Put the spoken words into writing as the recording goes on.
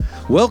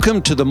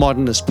Welcome to the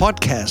Modernist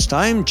Podcast.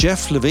 I'm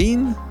Jeff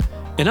Levine.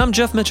 And I'm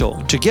Jeff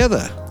Mitchell.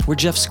 Together, we're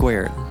Jeff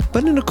Squared.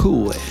 But in a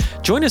cool way.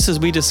 Join us as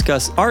we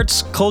discuss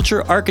arts,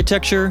 culture,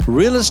 architecture,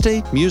 real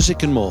estate,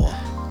 music, and more.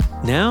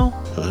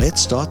 Now,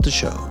 let's start the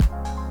show.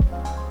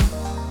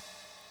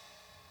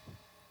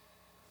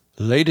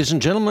 Ladies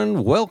and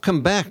gentlemen,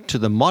 welcome back to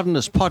the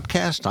Modernist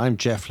Podcast. I'm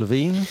Jeff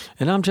Levine.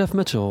 And I'm Jeff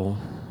Mitchell.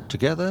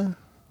 Together,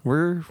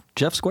 we're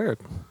Jeff Squared.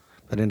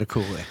 But in a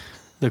cool way.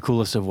 The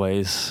coolest of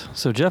ways.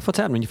 So, Jeff, what's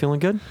happening? You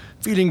feeling good?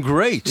 Feeling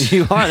great.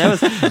 You are.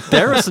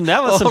 There was some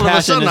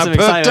passion and some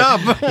excitement.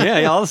 Up.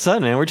 Yeah, all of a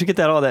sudden, man. Where'd you get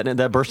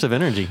that burst of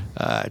energy?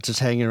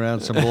 Just hanging around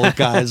some old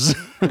guys.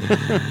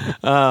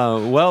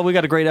 Well, we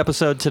got a great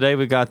episode today.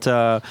 We got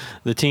the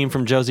team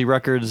from Josey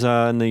Records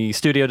in the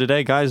studio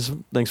today. Guys,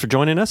 thanks for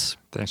joining us.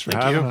 Thanks for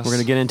having us. We're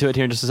going to get into it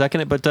here in just a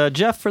second. But,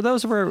 Jeff, for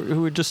those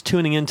who are just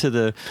tuning into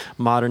the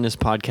Modernist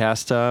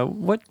Podcast,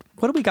 what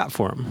do we got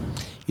for them?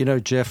 You know,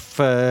 Jeff...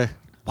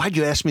 why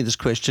do you ask me this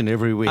question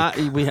every week?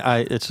 We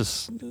have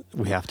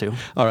to.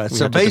 All right.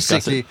 So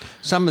basically,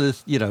 some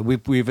of the,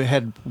 we've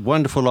had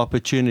wonderful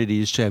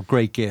opportunities to have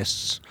great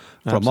guests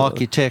from Absolutely.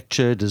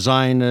 Architecture,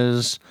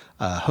 designers,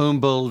 home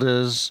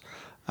builders,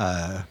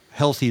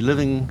 healthy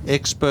living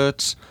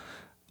experts,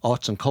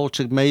 arts and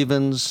culture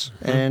mavens,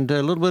 and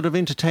a little bit of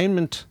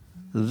entertainment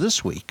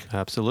this week.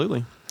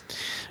 Absolutely.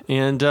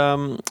 And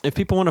if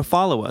people want to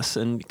follow us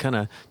and kind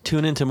of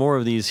tune into more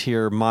of these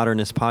here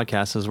Modernist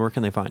podcasts, where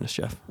can they find us,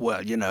 Jeff?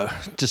 Well,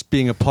 just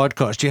being a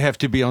podcast, you have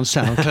to be on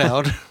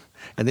SoundCloud,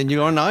 and then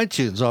you're on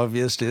iTunes.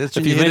 Obviously, that's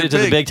if you made it to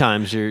the big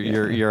times,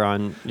 you're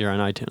on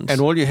iTunes.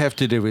 And all you have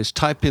to do is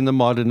type in The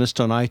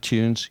Modernist on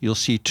iTunes. You'll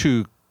see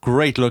two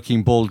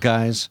great-looking bald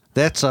guys.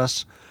 That's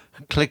us.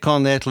 Click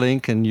on that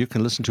link, and you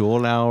can listen to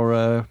all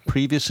our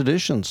previous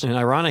editions. And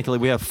ironically,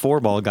 we have 4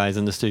 bald guys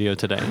in the studio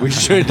today. We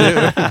sure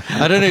do.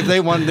 I don't know if they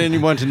want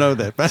anyone to know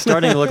that. But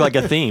starting to look like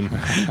a theme.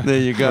 There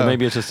you go. Or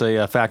maybe it's just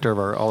a factor of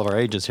all of our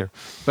ages here.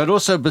 But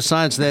also,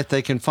 besides that,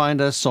 they can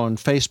find us on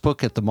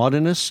Facebook at The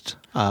Modernist,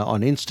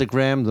 on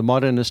Instagram, The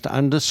Modernist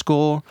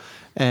 _,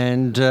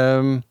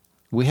 and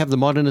we have The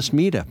Modernist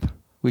Meetup,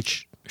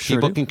 which...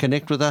 people can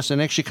connect with us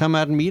and actually come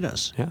out and meet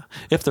us. Yeah,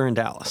 if they're in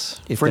Dallas.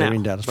 For now,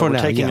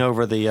 we're taking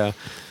over the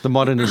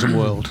modernism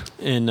world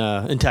in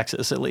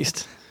Texas, at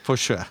least. For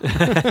sure.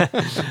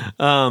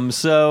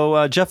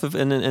 So, Jeff,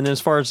 and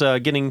as far as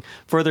getting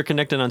further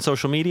connected on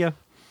social media,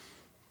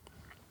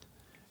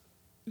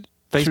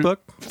 Facebook.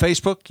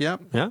 Facebook, yeah.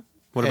 Yeah.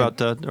 What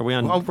about? Are we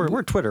on?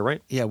 We're Twitter,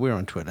 right? Yeah, we're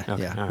on Twitter.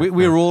 Okay. Yeah, right.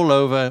 we're all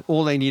over.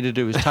 All they need to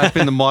do is type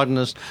in The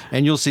Modernist,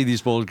 and you'll see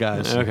these bald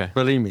guys. Okay,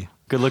 believe me.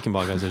 Good-looking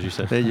bald guys, as you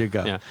said. There you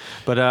go. Yeah,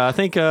 but I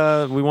think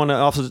we want to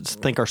also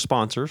thank our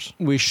sponsors.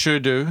 We sure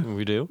do.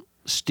 We do.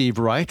 Steve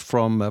Wright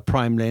from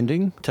Prime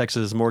Lending.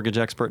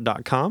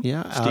 TexasMortgageExpert.com.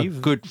 Yeah, Steve.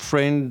 our good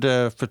friend,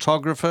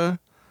 photographer.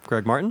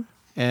 Greg Martin.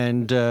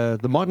 And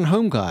the modern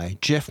home guy,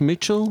 Jeff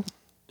Mitchell.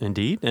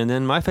 Indeed. And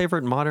then my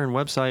favorite modern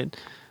website,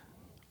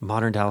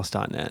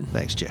 moderndallas.net.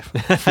 Thanks, Jeff.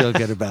 Feel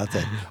good about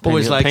that.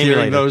 Always like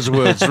hearing those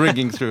words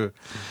ringing through.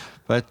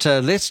 But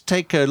let's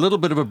take a little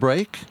bit of a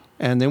break.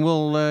 And then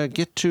we'll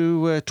get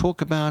to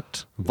talk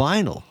about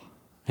vinyl.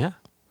 Yeah.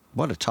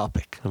 What a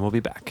topic. And we'll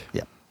be back.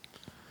 Yep.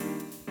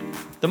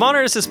 The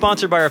Modernist is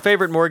sponsored by our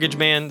favorite mortgage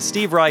man,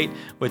 Steve Wright,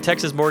 with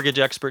Texas Mortgage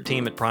Expert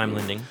Team at Prime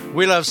Lending.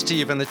 We love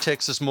Steve and the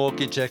Texas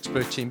Mortgage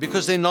Expert Team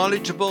because they're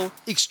knowledgeable,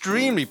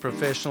 extremely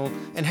professional,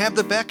 and have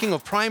the backing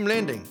of Prime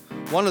Lending,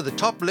 one of the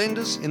top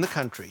lenders in the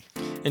country.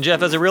 And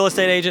Jeff, as a real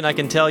estate agent, I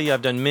can tell you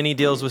I've done many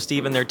deals with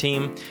Steve and their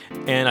team,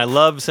 and I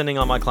love sending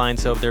all my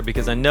clients over there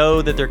because I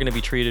know that they're going to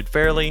be treated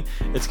fairly,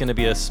 it's going to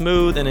be a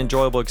smooth and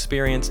enjoyable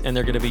experience, and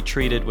they're going to be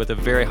treated with a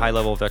very high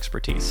level of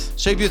expertise.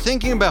 So if you're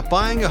thinking about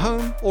buying a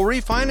home or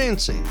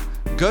refinancing,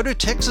 go to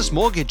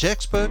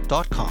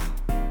TexasMortgageExpert.com.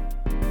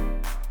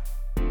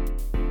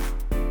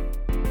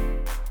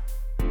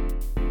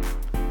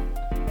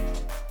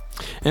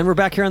 And we're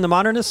back here on The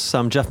Modernists.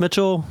 I'm Jeff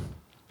Mitchell.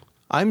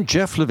 I'm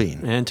Jeff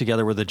Levine. And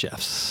together we're the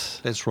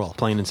Jeffs. Let's roll.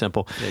 Plain and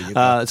simple. There you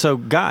go. So,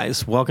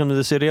 guys, welcome to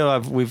the studio.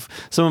 We've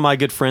some of my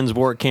good friends,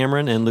 Waric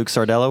Cameron and Luke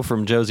Sardello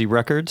from Josey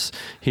Records,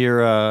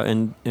 here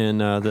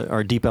in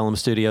our Deep Ellum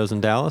Studios in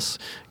Dallas.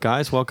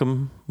 Guys,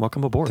 welcome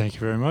aboard. Thank you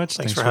very much.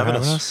 Thanks for having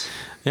us.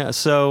 Yeah.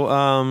 So,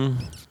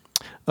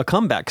 a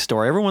comeback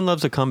story. Everyone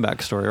loves a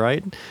comeback story,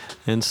 right?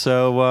 And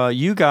so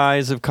you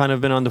guys have kind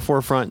of been on the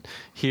forefront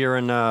here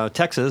in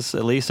Texas,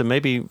 at least, and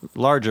maybe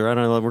larger. I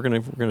don't know. We're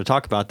gonna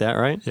talk about that,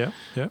 right? Yeah.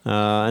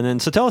 And then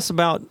so tell us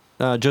about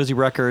Josey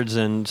Records,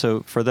 and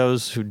so for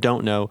those who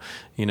don't know,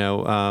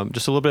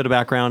 just a little bit of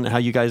background, how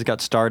you guys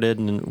got started,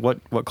 and what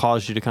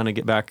caused you to kind of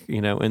get back,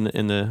 in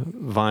the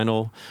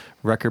vinyl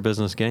record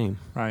business game.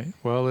 Right.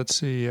 Well, let's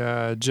see.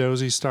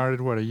 Josey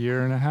started a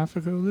year and a half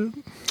ago, Luke?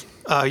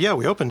 Yeah,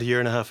 we opened a year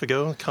and a half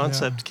ago. The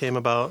concept came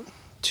about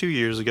 2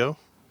 years ago.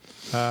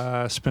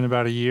 Spent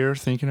about a year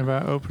thinking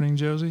about opening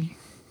Josey.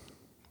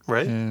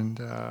 Right. And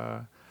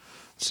let's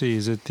see,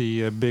 is it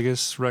the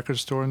biggest record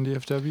store in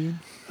DFW?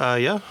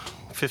 Yeah,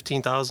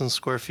 15,000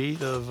 square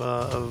feet of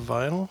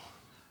vinyl.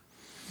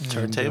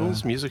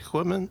 Turntables, music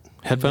equipment,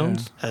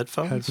 Headphones,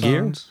 headphones.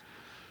 Gear?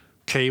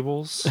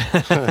 cables,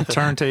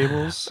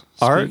 turntables,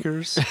 Art?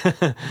 speakers,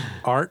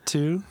 art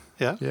too.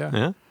 Yeah.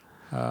 Yeah.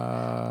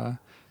 yeah.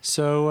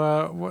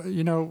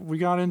 We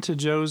got into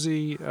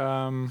Josey.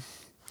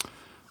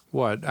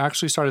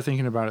 Actually started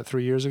thinking about it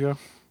 3 years ago.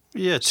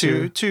 Yeah,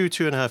 two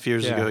and a half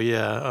years Yeah. ago.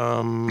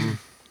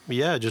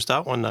 Yeah. Just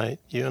out one night,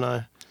 you and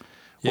I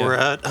Yeah. were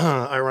at,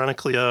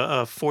 ironically,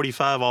 a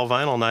 45 all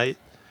vinyl night,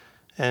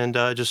 and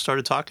just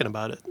started talking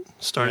about it.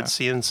 Started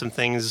seeing some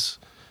things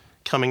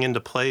coming into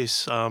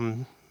place.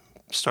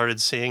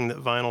 Started seeing that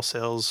vinyl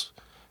sales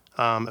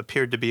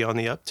appeared to be on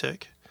the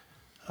uptick.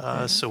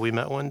 So we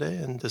met one day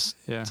and just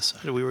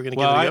decided we were going to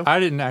give it a go. I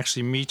didn't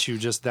actually meet you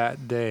just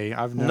that day.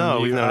 We've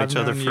known each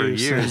other for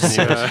years.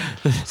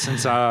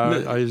 Since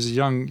I was a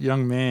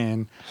young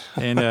man,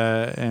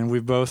 and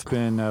we've both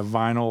been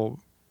vinyl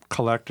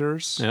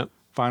collectors,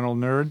 vinyl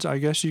nerds, I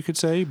guess you could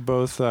say.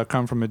 Both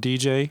come from a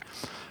DJ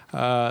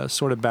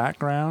sort of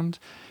background,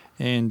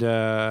 and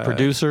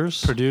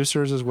producers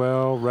as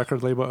well,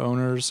 record label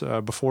owners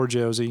before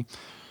Josey.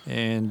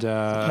 And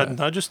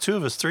not just two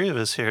of us, three of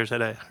us here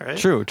today, right?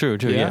 True.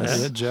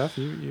 Yes. Yeah, Jeff,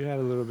 you had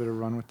a little bit of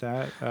run with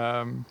that.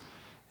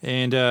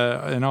 And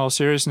in all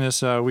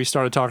seriousness, we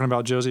started talking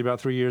about Josey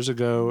about 3 years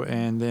ago,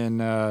 and then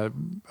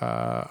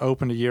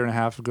opened a year and a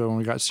half ago when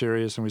we got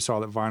serious, and we saw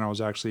that vinyl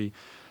was actually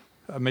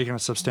making a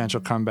substantial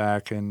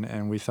comeback,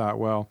 and we thought,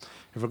 well,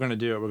 if we're going to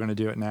do it, we're going to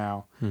do it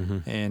now.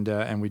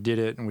 And we did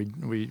it, and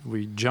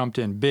we jumped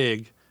in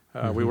big.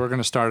 We were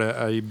going to start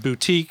a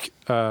boutique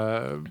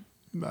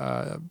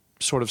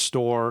sort of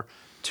store,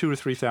 2,000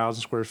 to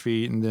 3,000 square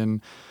feet, and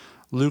then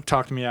Luke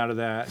talked me out of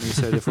that, and he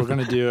said, if we're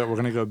going to do it, we're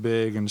going to go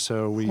big. And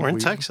so we're in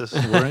Texas.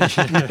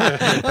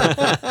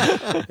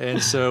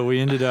 And so we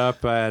ended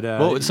up at.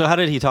 So how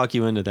did he talk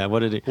you into that? What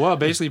did he? Well,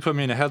 basically put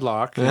me in a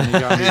headlock, and he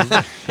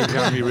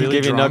got me really Give you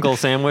a drunk. knuckle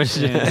sandwich.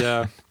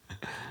 And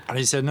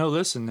he said, no,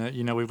 listen,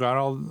 we've got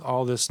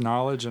all this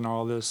knowledge and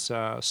all this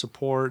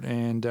support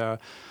and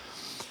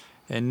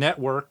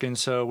network, and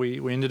so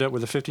we ended up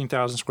with a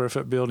 15,000 square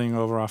foot building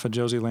over off of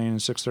Josey Lane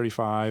and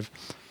 635,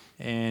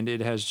 and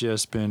it has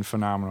just been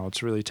phenomenal.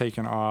 It's really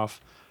taken off.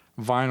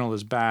 Vinyl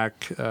is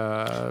back.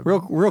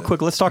 Real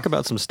quick, let's talk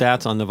about some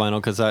stats on the vinyl,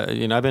 because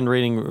I've been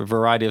reading a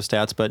variety of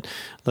stats, but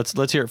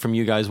let's hear it from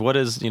you guys. What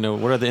are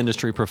the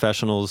industry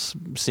professionals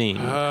seeing?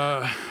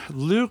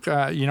 Luke,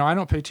 I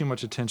don't pay too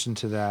much attention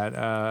to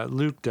that.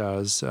 Luke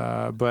does,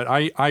 but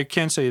I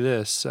can say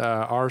this: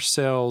 our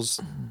sales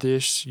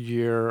this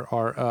year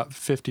are up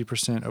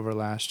 50% over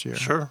last year.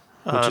 Sure,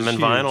 and huge.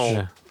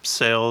 Vinyl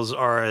sales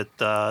are at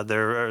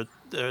their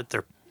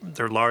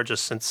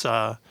largest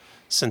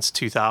since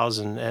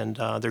 2000, and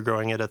they're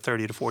growing at a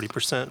 30 to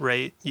 40%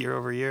 rate year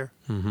over year.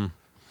 Mm-hmm.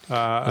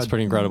 That's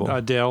pretty incredible.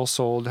 Adele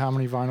sold how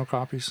many vinyl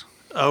copies?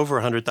 Over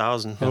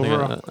 100,000. Think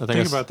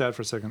about that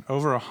for a second.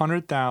 Over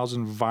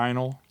 100,000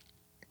 vinyl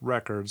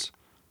records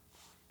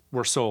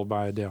were sold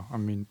by Adele. I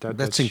mean,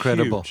 that's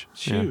incredible.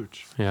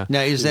 Huge. Yeah.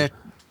 Now,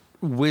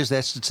 where's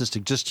that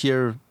statistic? Just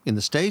here in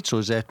the States, or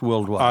is that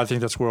worldwide? I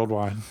think that's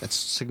worldwide. That's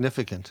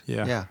significant.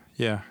 Yeah.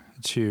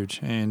 It's huge.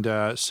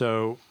 And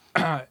so,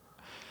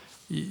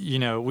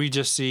 we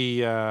just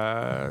see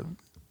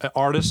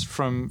artists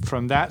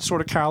from that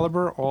sort of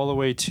caliber all the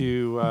way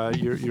to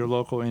your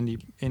local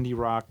indie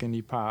rock,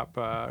 indie pop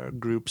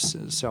groups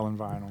selling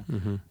vinyl.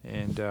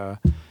 Mm-hmm.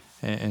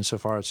 And so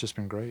far, it's just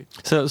been great.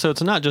 So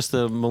it's not just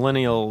the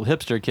millennial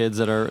hipster kids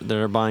that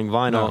are buying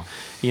vinyl.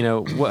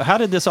 No. How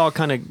did this all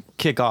kind of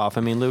kick off?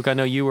 I mean, Luke, I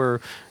know you were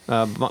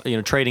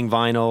trading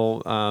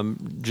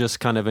vinyl just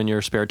kind of in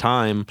your spare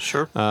time.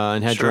 Sure.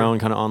 And had your own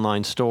kind of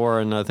online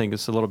store, and I think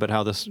it's a little bit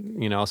how this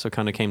also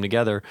kind of came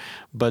together.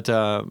 But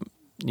tell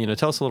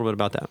us a little bit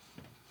about that.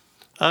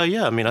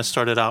 I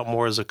started out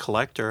more as a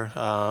collector,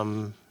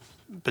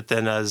 but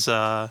then as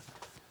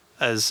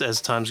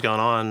time's gone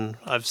on,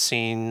 I've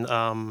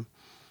seen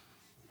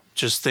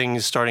just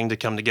things starting to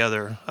come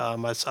together.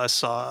 I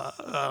saw,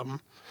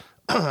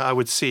 I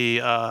would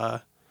see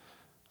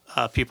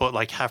people at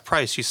like half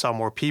price. You saw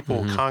more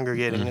people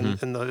congregating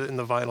in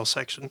the vinyl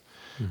section.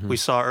 Mm-hmm. We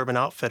saw Urban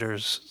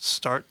Outfitters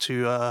start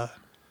to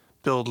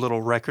build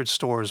little record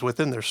stores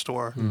within their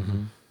store.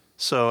 Mm-hmm.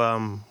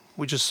 So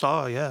we just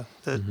saw,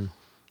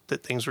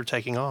 that things were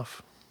taking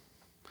off.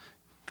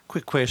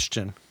 Quick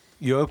question.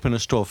 You open a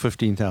store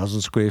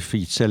 15,000 square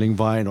feet selling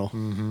vinyl.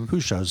 Mm-hmm.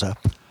 Who shows up?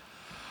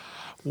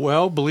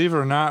 Well, believe it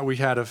or not, we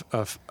had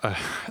a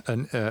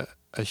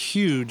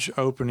huge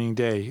opening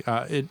day.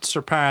 It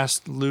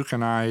surpassed Luke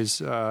and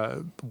I's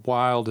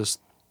wildest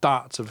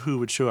thoughts of who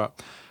would show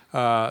up.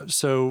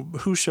 So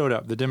who showed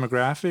up? The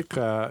demographic,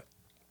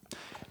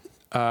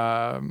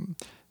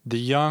 the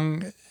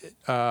young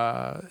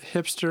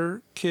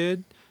hipster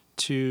kid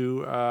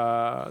to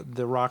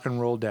the rock and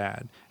roll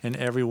dad, and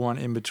everyone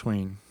in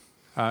between.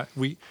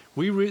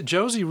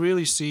 Josey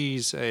really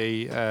sees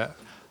a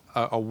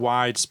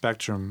wide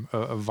spectrum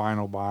of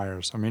vinyl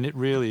buyers. I mean, it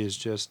really is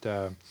just,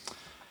 I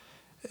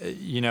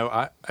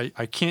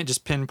can't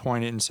just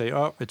pinpoint it and say,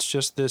 oh, it's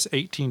just this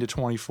 18 to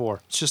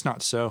 24. It's just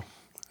not so.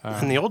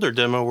 And the older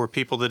demo were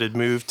people that had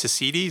moved to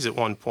CDs at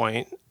one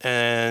point,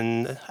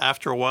 and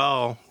after a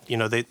while, you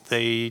know,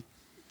 they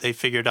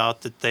figured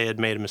out that they had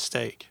made a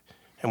mistake,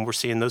 and we're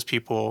seeing those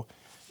people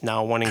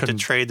now wanting to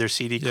trade their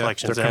CD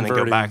collections in and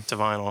go back to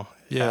vinyl.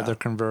 Yeah, they're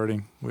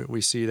converting.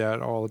 We see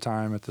that all the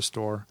time at the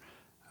store.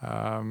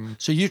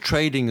 So you're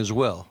trading as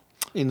well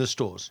in the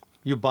stores.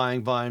 You're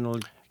buying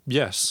vinyl.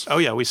 Yes. Oh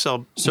yeah, we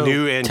sell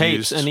new and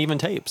tapes used, and even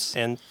tapes.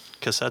 and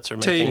cassettes are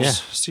making.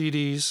 Tapes,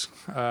 CDs.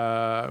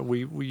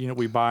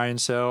 We buy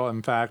and sell.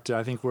 In fact,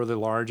 I think we're the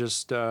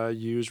largest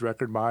used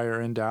record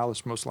buyer in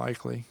Dallas, most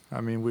likely.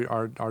 I mean,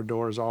 our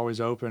door is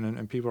always open,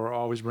 and people are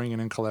always bringing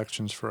in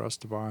collections for us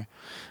to buy,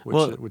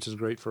 which is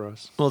great for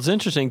us. Well, it's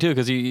interesting too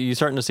because you're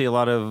starting to see a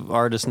lot of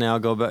artists now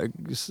go back,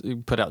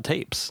 put out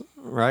tapes,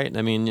 right?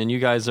 I mean, and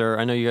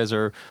I know you guys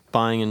are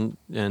buying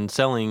and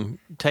selling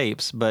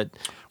tapes, but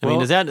I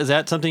mean, is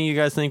that something you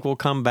guys think will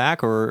come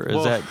back, or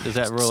is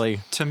that really?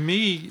 To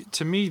me,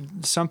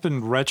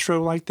 something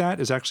retro like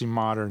that is actually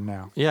modern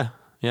now. Yeah.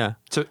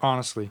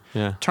 Honestly,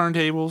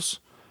 turntables,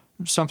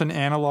 something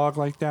analog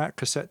like that,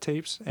 cassette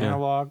tapes,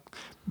 analog.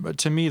 But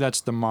to me,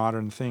 that's the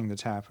modern thing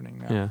that's happening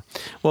now. Yeah.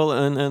 Well,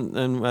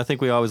 and I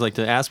think we always like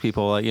to ask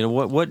people, you know,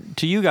 what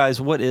to you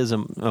guys, what is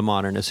a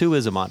modernist? Who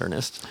is a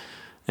modernist,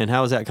 and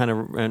how is that kind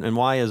of, and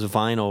why is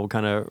vinyl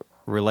kind of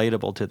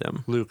relatable to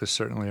them? Luke is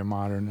certainly a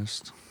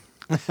modernist.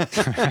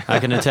 I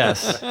can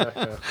attest.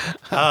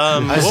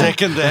 I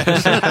second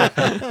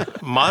that.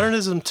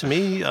 Modernism to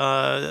me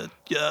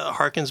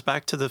harkens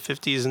back to the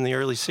 50s and the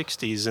early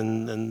 60s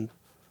and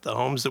the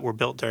homes that were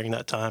built during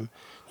that time.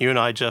 You and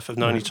I, Jeff, have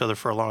known each other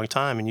for a long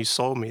time, and you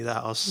sold me the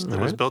house that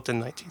was built in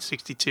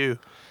 1962.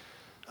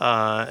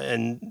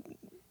 And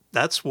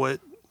that's what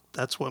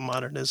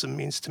modernism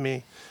means to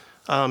me.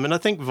 And I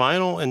think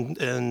vinyl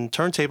and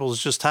turntables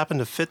just happen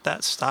to fit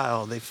that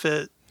style. They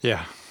fit.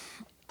 Yeah.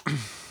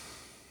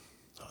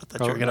 I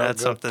thought you were going to add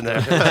something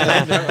there.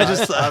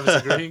 I was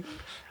agreeing.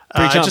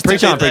 Preach on,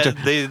 preacher.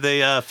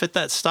 They fit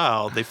that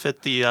style. They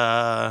fit the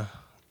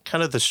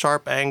kind of the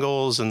sharp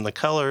angles and the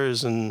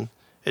colors, and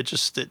it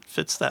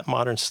fits that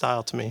modern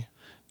style to me.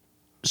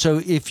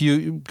 So if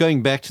you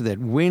going back to that,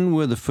 when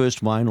were the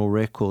first vinyl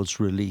records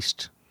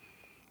released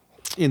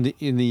in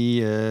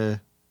the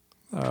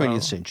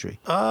 20th century?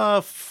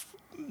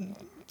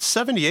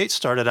 78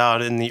 started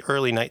out in the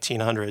early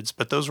 1900s,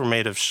 but those were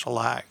made of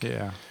shellac.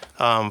 Yeah.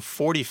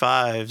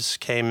 45s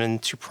came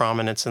into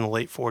prominence in the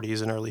late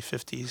 40s and early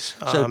 50s.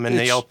 And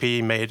the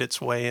LP made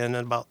its way in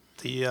about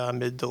the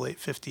mid to late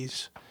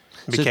 50s.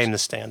 Became the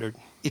standard.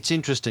 It's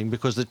interesting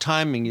because the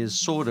timing is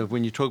sort of,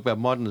 when you talk about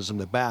modernism,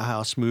 the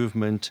Bauhaus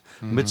movement,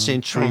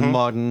 mid-century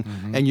modern,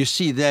 and you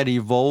see that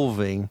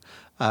evolving.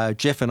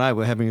 Jeff and I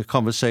were having a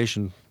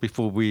conversation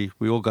before we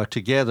all got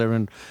together,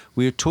 and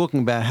we were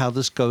talking about how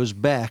this goes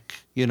back,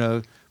 you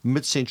know,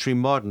 mid-century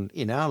modern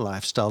in our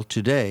lifestyle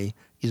today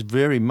is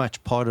very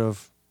much part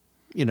of,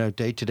 you know,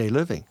 day-to-day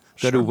living.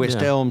 Go to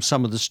West Elm,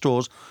 some of the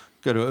stores,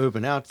 go to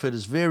Urban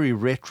Outfitters, very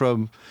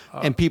retro,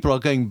 and people are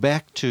going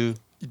back to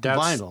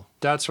vinyl.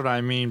 That's what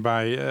I mean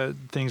by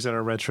things that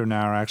are retro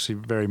now are actually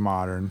very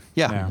modern.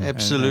 Yeah, now.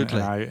 absolutely.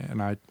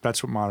 And I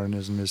that's what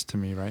modernism is to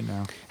me right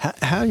now.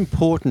 How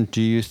important do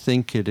you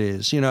think it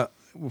is? You know,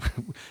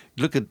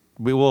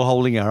 we're all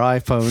holding our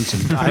iPhones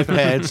and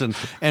iPads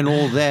and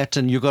all that,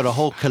 and you've got a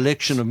whole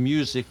collection of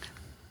music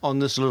on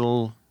this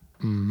little,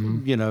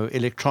 you know,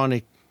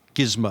 electronic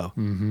gizmo.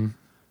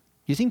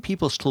 You think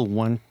people still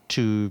want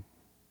to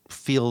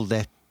feel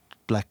that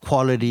like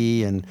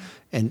quality and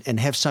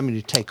have something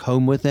to take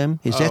home with them?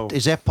 Is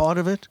that part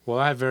of it? Well,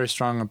 I have very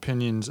strong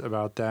opinions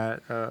about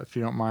that. If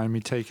you don't mind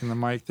me taking the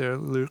mic there,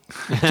 Luke.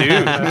 Do.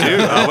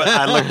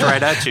 I looked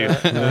right at you.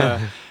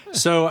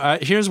 So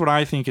here's what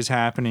I think is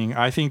happening.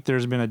 I think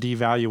there's been a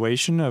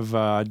devaluation of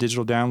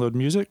digital download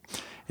music,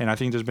 and I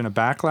think there's been a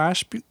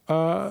backlash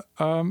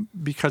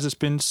because it's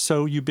been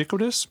so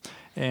ubiquitous,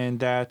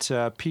 and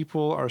that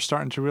people are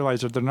starting to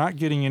realize that they're not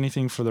getting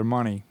anything for their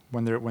money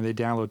when they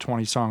download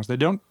 20 songs. They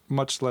don't,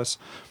 much less.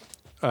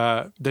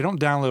 They don't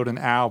download an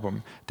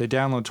album. They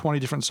download 20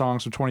 different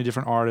songs from 20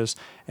 different artists,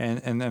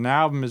 and an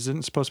album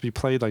isn't supposed to be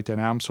played like that. An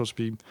album's supposed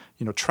to be,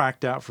 you know,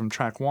 tracked out from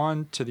track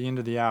 1 to the end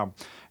of the album.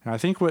 And I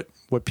think what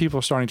people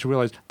are starting to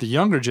realize, the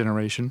younger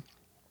generation,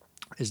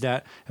 is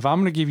that if I'm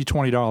going to give you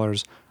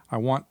 $20, I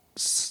want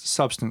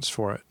substance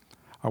for it.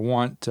 I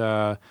want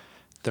the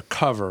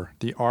cover,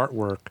 the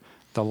artwork,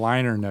 the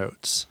liner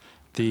notes.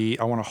 I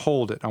want to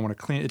hold it. I want to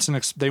clean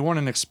it. They want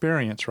an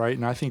experience, right?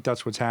 And I think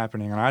that's what's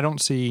happening. And I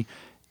don't see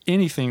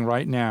anything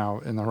right now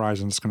in the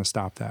horizon that's going to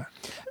stop that.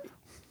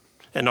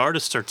 And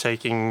artists are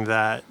taking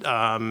that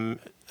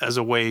as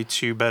a way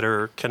to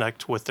better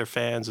connect with their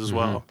fans as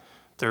well.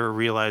 They're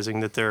realizing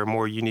that there are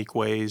more unique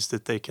ways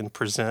that they can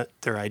present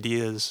their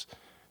ideas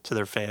to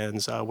their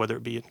fans, whether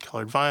it be in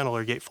colored vinyl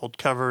or gatefold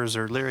covers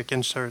or lyric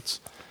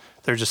inserts.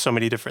 There are just so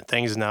many different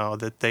things now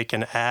that they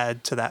can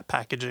add to that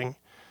packaging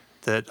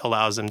that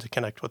allows them to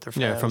connect with their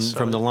fans. Yeah,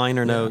 from the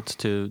liner notes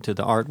to the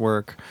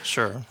artwork.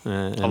 Sure.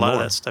 And a lot of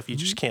that stuff you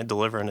just can't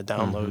deliver in a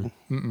download.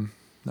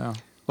 No.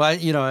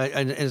 Well,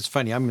 and it's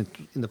funny. I'm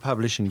in the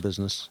publishing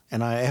business,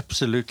 and I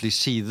absolutely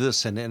see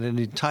this, and it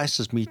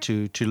entices me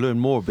to learn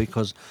more,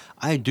 because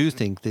I do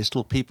think there's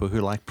still people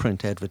who like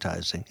print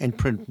advertising and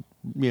print,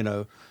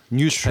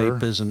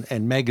 newspapers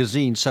and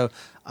magazines. So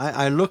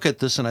I look at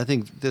this, and I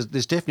think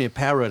there's definitely a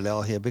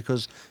parallel here,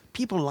 because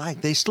people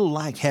they still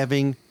like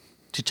having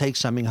to take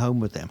something home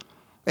with them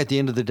at the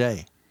end of the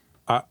day.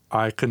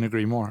 I couldn't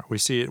agree more. We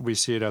see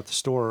it at the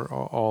store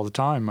all the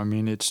time. I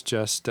mean, it's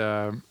just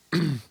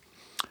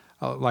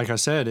like I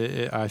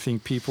said, I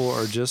think people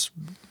are just,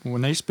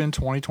 when they spend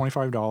 $20,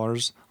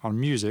 $25 on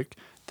music,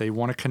 they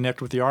want to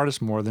connect with the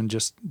artist more than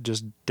just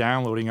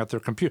downloading at their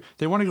computer.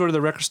 They want to go to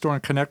the record store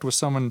and connect with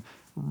someone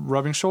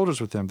rubbing shoulders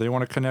with them. They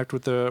want to connect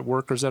with the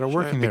workers that are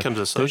working there. It becomes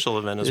a social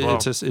event as well.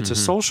 It's a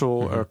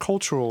social,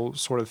 cultural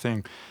sort of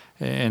thing.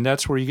 And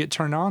that's where you get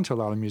turned on to a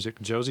lot of music.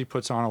 Josey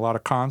puts on a lot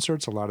of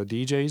concerts, a lot of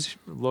DJs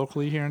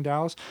locally here in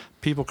Dallas.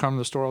 People come to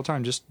the store all the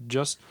time just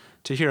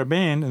to hear a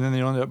band, and then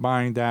they end up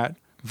buying that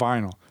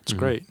vinyl. It's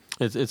great.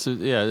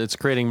 It's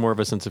creating more of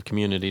a sense of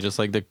community, just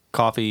like the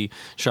coffee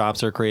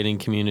shops are creating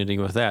community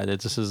with that.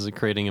 This is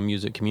creating a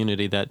music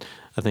community that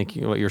I think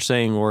what you're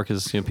saying, Waric,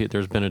 is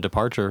there's been a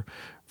departure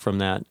from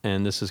that,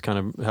 and this is kind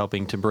of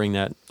helping to bring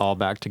that all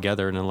back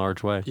together in a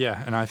large way.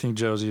 Yeah, and I think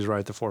Josey is right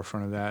at the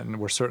forefront of that, and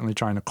we're certainly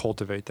trying to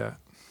cultivate that.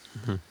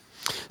 Mm-hmm.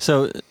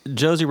 So,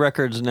 Josey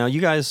Records, now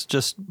you guys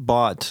just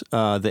bought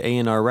the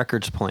A&R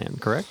Records plan,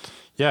 correct?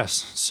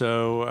 Yes.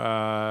 So,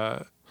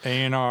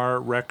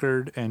 A&R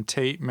Record and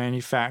Tape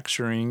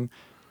Manufacturing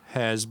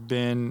has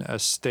been a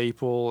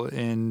staple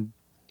in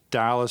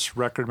Dallas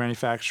record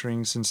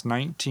manufacturing since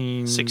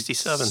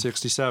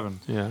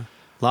 1967. Yeah.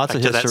 Lots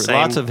of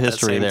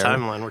history that there.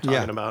 Timeline we're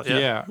talking about.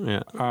 Yeah.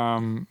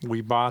 We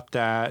bought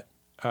that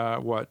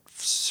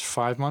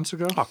 5 months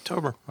ago?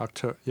 October.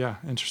 Yeah,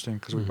 interesting,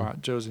 because we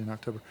bought Josey in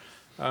October.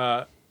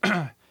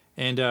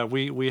 And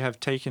we have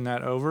taken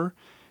that over,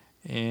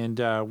 and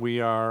we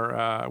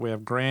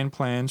have grand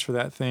plans for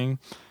that thing.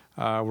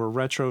 We're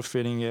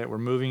retrofitting it. We're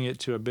moving it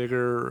to a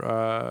bigger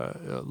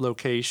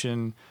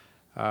location.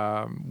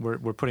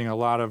 We're putting a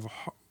lot of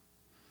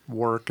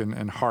work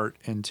and heart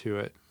into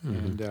it,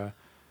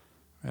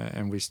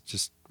 and we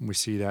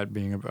see that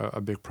being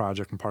a big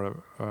project and part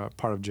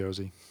of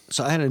Josey.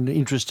 So I had an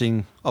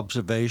interesting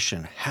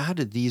observation. How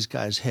did these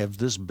guys have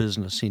this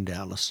business in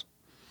Dallas,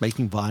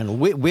 making vinyl?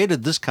 Where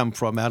did this come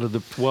from?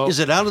 Is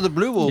it out of the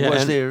blue, or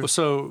was there?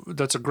 So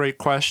that's a great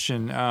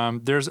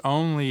question. There's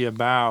only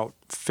about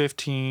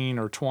 15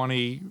 or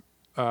 20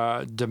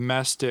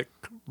 domestic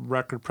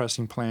record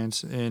pressing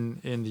plants in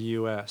the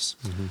U.S.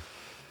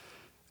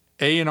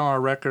 A&R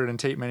Record and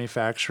Tape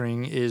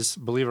Manufacturing is,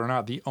 believe it or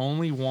not, the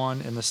only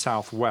one in the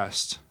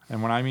Southwest.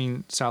 And when I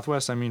mean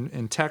Southwest, I mean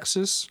in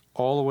Texas,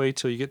 all the way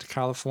till you get to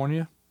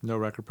California, no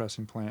record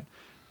pressing plant.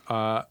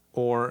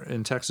 Or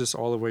in Texas,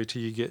 all the way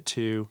till you get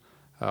to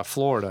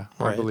Florida,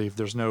 I believe.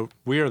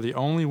 We are the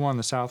only one in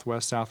the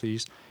Southwest,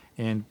 Southeast.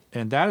 And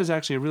that is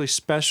actually a really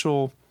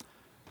special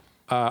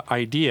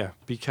idea,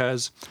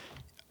 because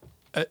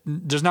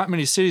there's not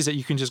many cities that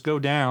you can just go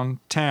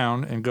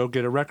downtown and go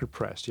get a record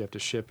pressed. You have to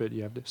ship it.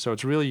 So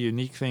it's really a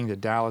unique thing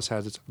that Dallas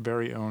has its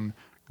very own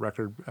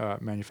record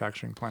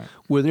manufacturing plant.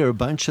 Were there a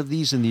bunch of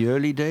these in the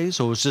early days,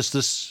 or was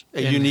this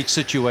a unique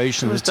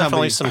situation? There's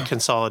definitely some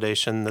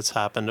consolidation that's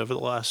happened over the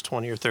last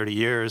 20 or 30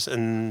 years,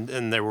 and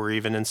there were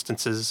even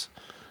instances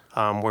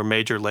where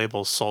major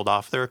labels sold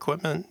off their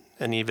equipment,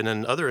 and even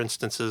in other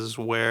instances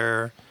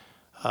where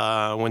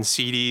when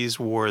CDs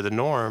were the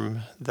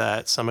norm,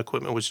 that some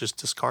equipment was just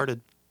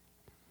discarded.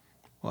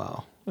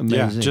 Wow. Amazing.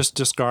 Yeah, just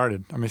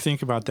discarded. I mean,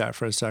 think about that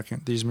for a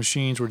second. These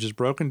machines were just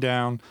broken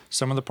down.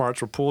 Some of the parts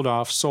were pulled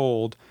off,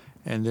 sold,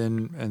 and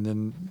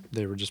then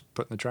they were just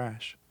put in the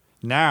trash.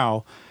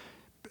 Now,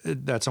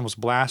 that's almost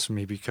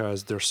blasphemy,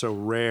 because they're so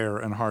rare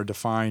and hard to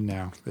find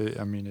now.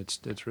 I mean,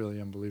 it's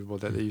really unbelievable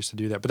that they used to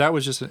do that. But that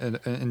was just an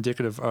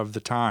indicative of the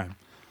time.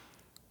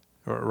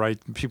 Right,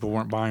 people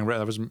weren't buying.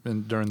 That was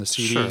during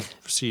the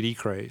CD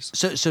craze.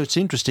 So it's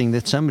interesting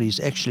that somebody's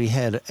actually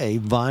had a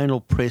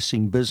vinyl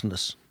pressing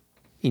business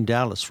in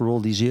Dallas for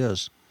all these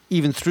years,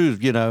 even through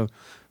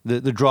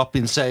the drop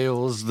in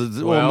sales, the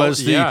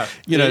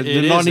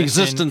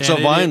non-existence of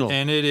vinyl.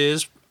 And it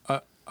is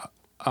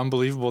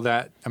unbelievable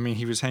that, I mean,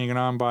 he was hanging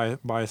on by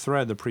a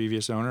thread, the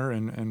previous owner,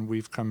 and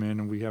we've come in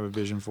and we have a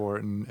vision for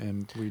it,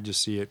 and we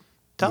just see it.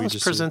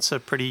 Dallas presents a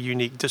pretty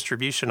unique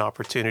distribution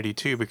opportunity,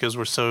 too, because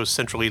we're so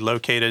centrally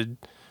located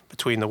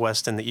between the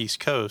West and the East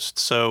Coast.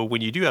 So when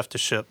you do have to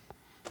ship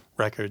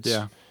records,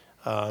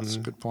 that's a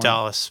good point.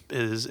 Dallas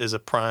is a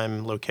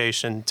prime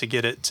location to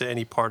get it to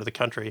any part of the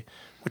country,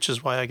 which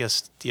is why I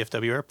guess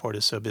DFW Airport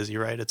is so busy,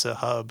 right? It's a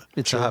hub.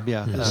 It's a hub,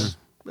 yeah. Yes.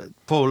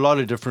 For a lot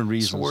of different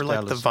reasons. So we're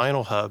like Dallas. the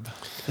vinyl hub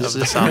of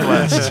the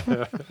Southwest.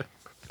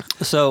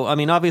 So, I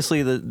mean,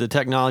 obviously the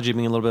technology,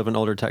 being a little bit of an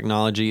older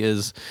technology,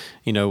 is,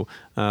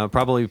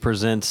 probably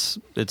presents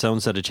its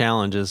own set of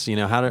challenges.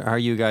 How are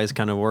you guys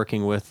kind of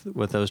working with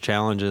those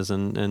challenges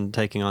and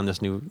taking on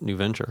this new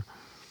venture?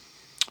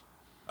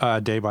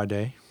 Day by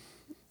day.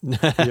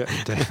 Day by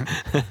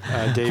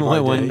day.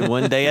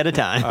 One day at a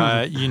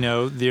time.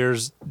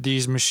 There's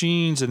these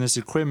machines and this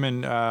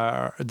equipment,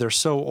 they're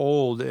so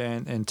old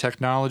and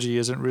technology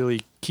isn't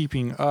really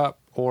keeping up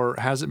or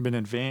hasn't been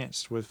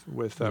advanced with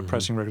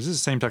pressing records. This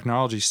is the same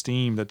technology,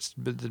 steam, that's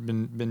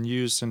been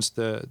used since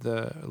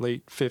the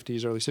late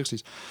 50s, early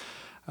 60s.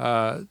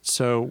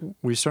 So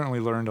we certainly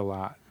learned a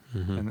lot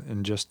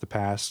in just the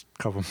past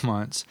couple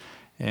months.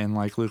 And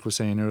like Luke was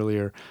saying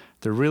earlier,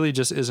 there really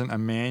just isn't a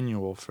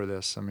manual for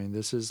this. I mean,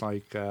 this is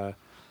like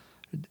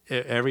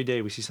every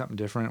day we see something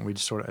different. We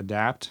just sort of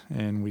adapt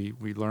and we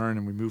learn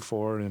and we move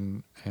forward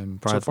and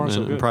so far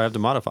so good. Probably have to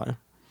modify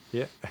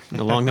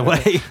along the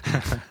way.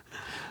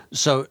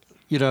 So,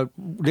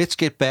 let's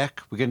get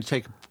back. We're going to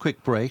take a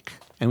quick break,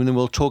 and then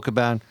we'll talk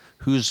about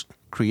who's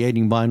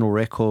creating vinyl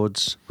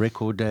records,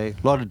 Record Day,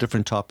 a lot of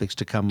different topics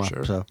to come up.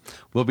 Sure. So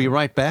we'll be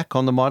right back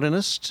on The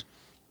Modernist,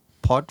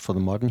 pod for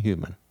the modern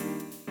human.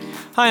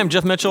 Hi, I'm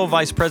Jeff Mitchell,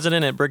 Vice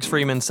President at Briggs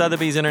Freeman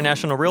Sotheby's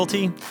International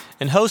Realty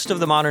and host of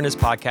the Modernist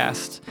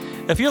Podcast.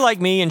 If you're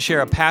like me and share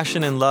a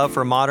passion and love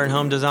for modern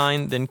home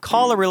design, then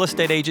call a real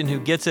estate agent who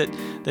gets it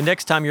the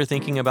next time you're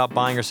thinking about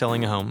buying or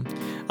selling a home.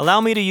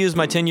 Allow me to use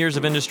my 10 years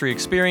of industry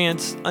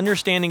experience,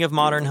 understanding of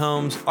modern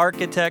homes,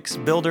 architects,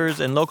 builders,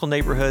 and local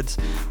neighborhoods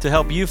to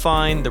help you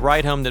find the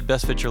right home that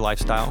best fits your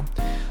lifestyle.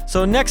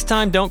 So next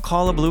time, don't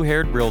call a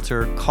blue-haired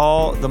realtor.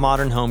 Call the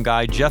modern home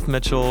guy, Jeff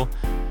Mitchell,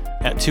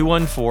 at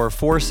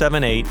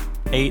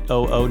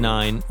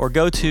 214-478-8009 or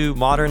go to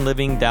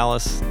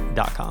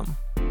modernlivingdallas.com.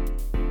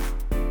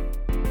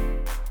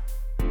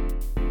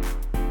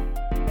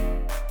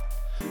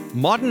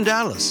 Modern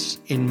Dallas,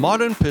 in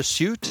modern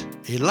pursuit,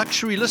 a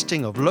luxury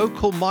listing of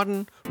local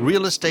modern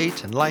real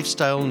estate and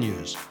lifestyle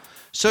news.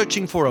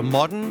 Searching for a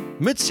modern,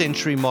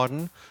 mid-century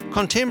modern,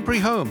 contemporary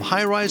home,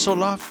 high-rise or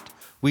loft,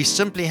 we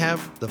simply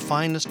have the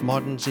finest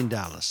moderns in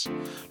Dallas.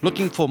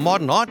 Looking for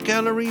modern art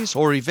galleries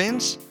or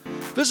events?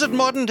 Visit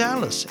Modern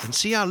Dallas and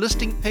see our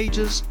listing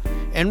pages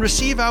and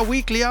receive our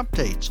weekly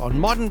updates on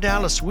Modern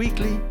Dallas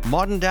Weekly,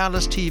 Modern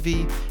Dallas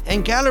TV,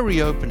 and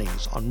gallery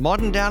openings on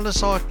Modern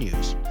Dallas Art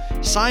News.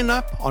 Sign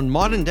up on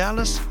Modern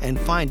Dallas and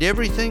find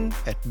everything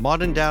at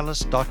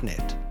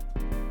moderndallas.net.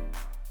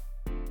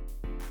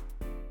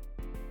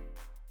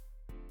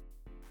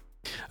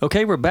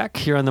 Okay, we're back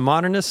here on The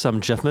Modernists.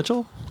 I'm Jeff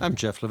Mitchell. I'm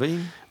Jeff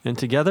Levine. And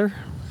together...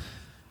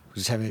 We're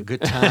just having a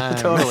good time.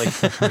 Totally.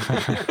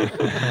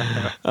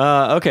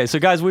 Okay, so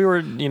guys, we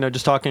were,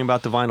 just talking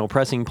about the vinyl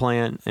pressing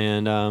plant,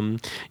 and, I'm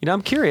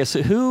curious,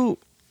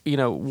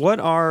 what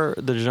are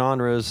the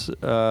genres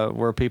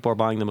where people are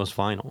buying the most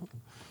vinyl?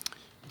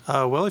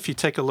 Well, if you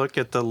take a look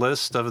at the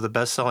list of the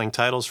best-selling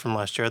titles from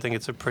last year, I think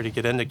it's a pretty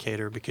good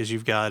indicator because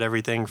you've got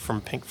everything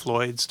from Pink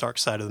Floyd's Dark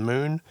Side of the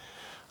Moon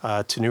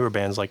to newer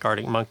bands like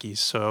Arctic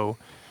Monkeys. So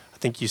I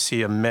think you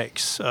see a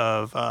mix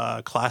of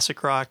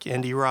classic rock,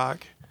 indie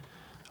rock,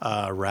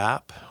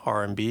 rap,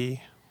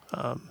 R&B.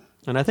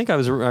 And I think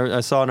I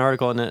saw an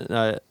article in it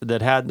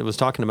that was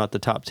talking about the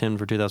top 10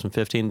 for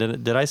 2015.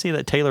 Did I see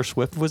that Taylor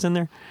Swift was in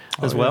there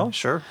as well? Yeah,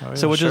 sure. Oh, yeah,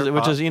 so which is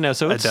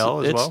so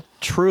Adele it's as well.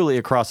 Truly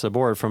across the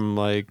board from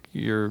like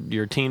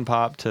your teen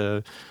pop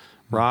to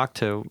rock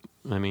to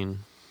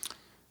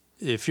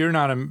if you're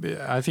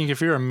I think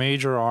if you're a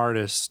major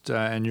artist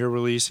and you're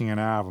releasing an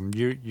album,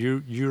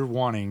 you're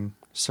wanting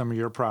some of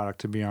your product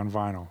to be on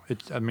vinyl.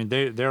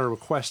 They're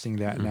requesting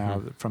that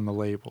now from the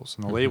labels,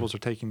 and the labels are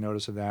taking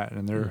notice of that,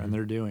 and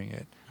they're doing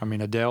it. I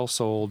mean, Adele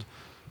sold,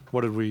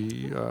 what did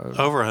we?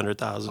 Over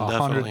 100,000,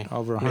 definitely.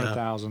 Over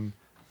 100,000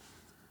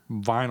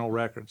 vinyl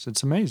records.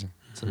 It's amazing.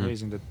 It's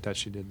amazing that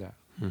she did that.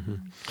 Mm-hmm.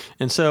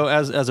 And so,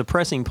 as a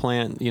pressing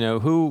plant,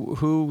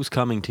 who's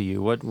coming to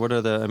you? What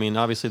are the?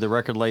 Obviously the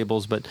record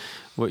labels, but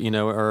what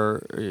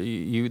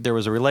there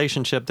was a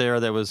relationship there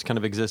that was kind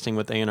of existing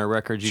with A&R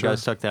Records. You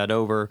guys took that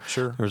over.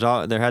 Sure.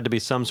 There had to be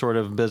some sort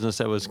of business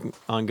that was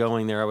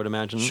ongoing there, I would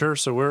imagine. Sure.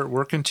 So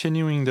we're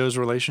continuing those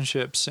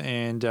relationships,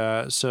 and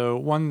so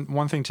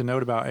one thing to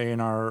note about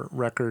A&R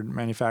Record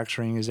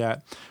manufacturing is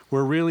that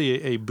we're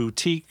really a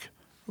boutique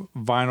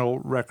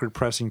vinyl record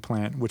pressing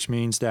plant, which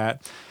means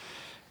that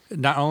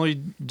not only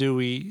do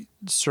we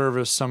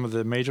service some of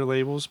the major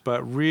labels,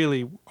 but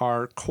really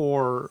our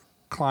core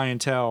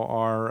clientele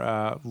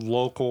are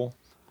local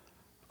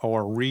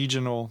or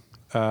regional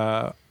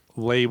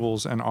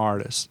labels and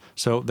artists.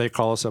 So they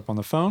call us up on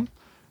the phone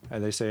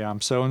and they say,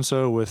 I'm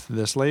so-and-so with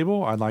this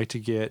label. I'd like to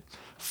get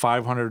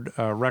 500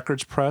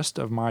 records pressed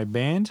of my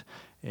band.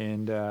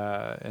 And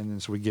then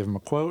so we give them a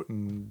quote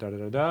and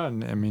da-da-da-da.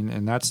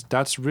 And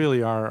that's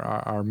really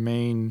our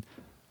main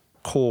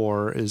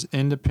core is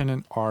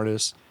independent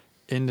artists,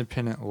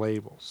 independent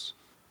labels.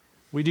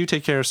 We do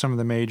take care of some of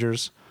the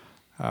majors,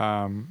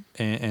 and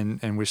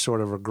we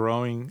sort of are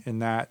growing in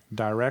that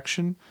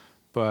direction,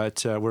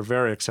 but we're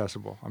very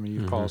accessible.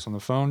 You call us on the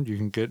phone, you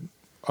can get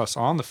us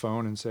on the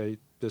phone and say,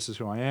 this is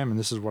who I am and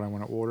this is what I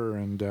want to order,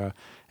 and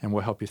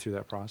we'll help you through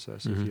that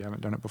process if you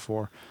haven't done it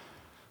before.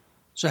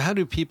 So how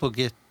do people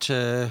get,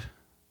 how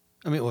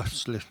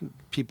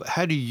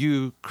do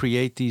you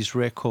create these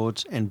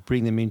records and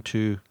bring them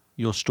into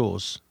your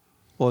stores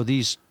or are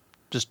these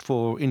just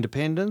for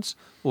independents,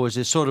 or is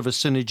there sort of a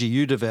synergy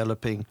you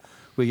developing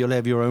where you'll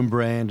have your own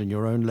brand and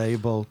your own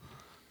label?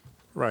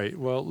 Right.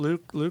 Well,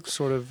 Luke's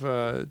sort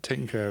of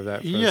taking care of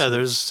that. Yeah,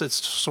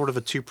 it's sort of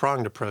a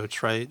two-pronged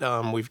approach, right?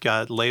 We've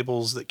got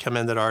labels that come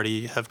in that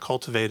already have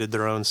cultivated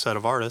their own set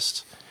of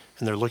artists,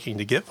 and they're looking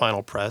to get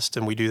vinyl pressed,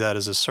 and we do that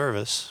as a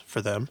service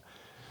for them.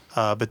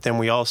 But then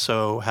we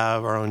also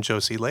have our own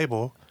Josey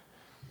label,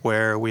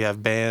 where we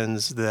have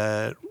bands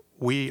that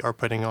we are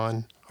putting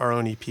on our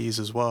own EPs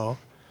as well.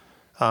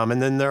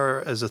 And then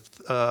there is a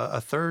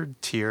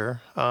third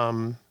tier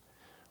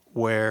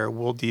where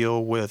we'll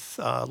deal with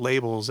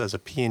labels as a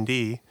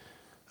P&D,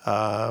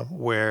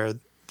 where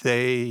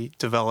they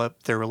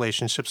develop their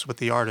relationships with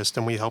the artist,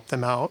 and we help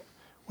them out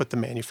with the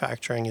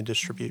manufacturing and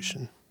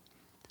distribution.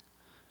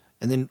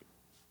 And then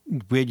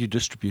where do you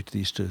distribute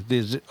these to?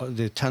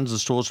 There are tons of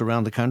stores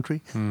around the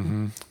country.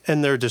 Mm-hmm.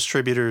 And there are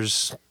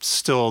distributors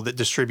still that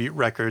distribute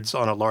records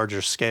on a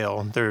larger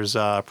scale. There's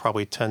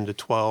probably 10 to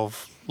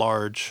 12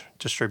 large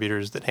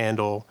distributors that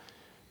handle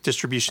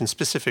distribution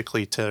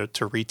specifically to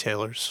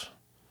retailers.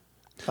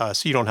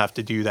 So you don't have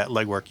to do that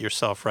legwork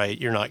yourself, right?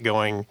 You're not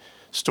going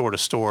store to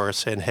store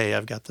saying, hey,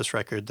 I've got this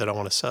record that I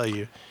want to sell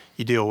you.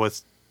 You deal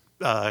with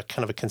kind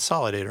of a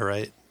consolidator,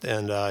 right?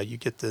 And you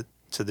get to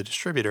the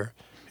distributor,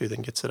 who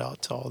then gets it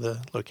out to all the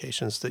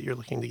locations that you're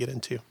looking to get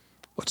into.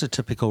 What's a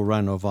typical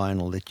run of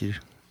vinyl that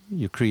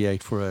you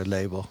create for a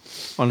label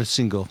on a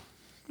single?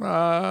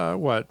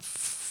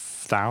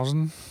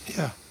 1,000?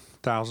 Yeah.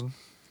 1,000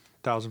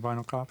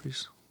 vinyl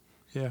copies.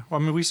 Yeah.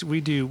 Well, I mean,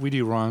 we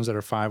do runs that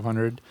are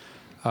 500.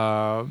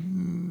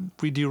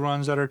 We do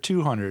runs that are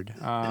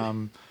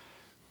 200.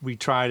 We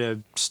try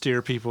to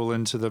steer people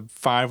into the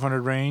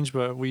 500 range,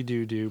 but we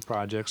do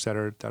projects that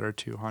are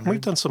 200. We've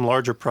done some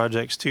larger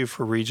projects too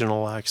for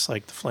regional acts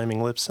like the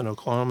Flaming Lips in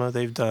Oklahoma.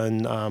 They've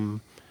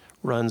done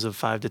runs of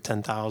 5,000 to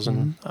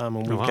 10,000.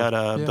 And we've got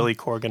a Billy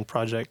Corgan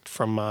project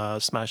from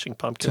Smashing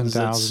Pumpkins.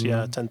 10,000.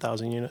 That's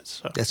 10,000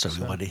 units. So. That's what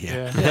we want to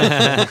hear.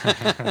 Yeah.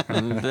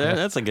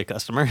 That's a good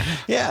customer.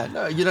 Yeah,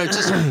 no,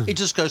 it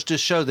just goes to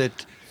show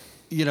that,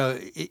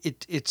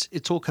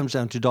 it all comes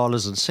down to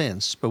dollars and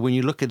cents. But when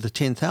you look at the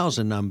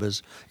 10,000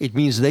 numbers, it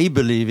means they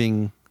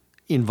believing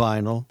in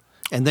vinyl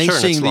and they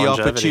seeing the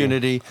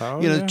opportunity.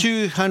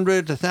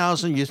 200,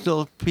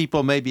 1,000,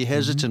 people may be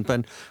hesitant,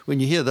 but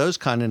when you hear those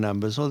kind of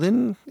numbers, well,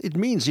 then it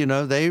means,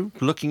 they're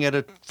looking at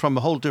it from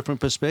a whole different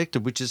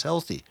perspective, which is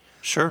healthy.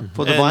 Sure.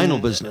 For the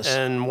vinyl business.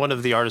 And one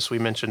of the artists we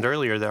mentioned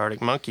earlier, the Arctic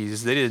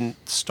Monkeys, they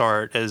didn't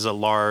start as a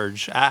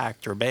large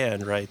act or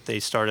band, right? They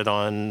started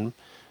on,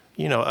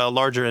 a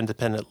larger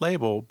independent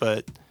label,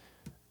 but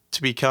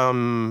to be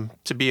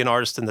an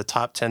artist in the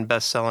top 10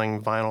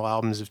 best-selling vinyl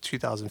albums of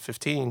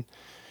 2015,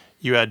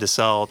 you had to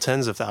sell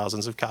tens of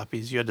thousands of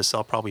copies. You had to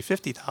sell probably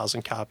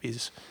 50,000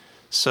 copies.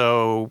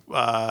 So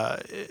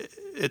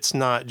it's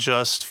not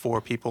just for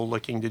people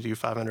looking to do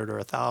 500 or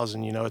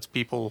 1,000. It's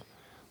people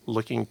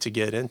looking to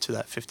get into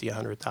that 50,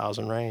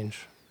 100,000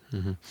 range.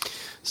 Mm-hmm.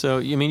 So,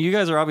 you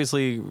guys are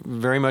obviously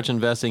very much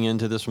investing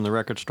into this, from the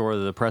record store to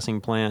the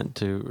pressing plant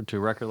to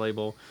record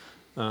label.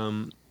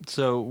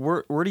 So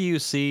where do you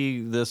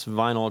see this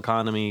vinyl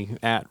economy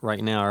at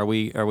right now? Are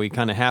we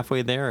kind of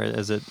halfway there?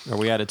 Are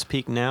we at its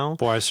peak now?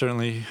 Boy, I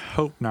certainly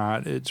hope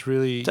not. It's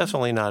really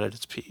definitely not at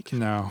its peak.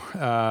 No.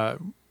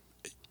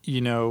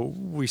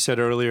 We said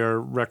earlier,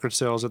 record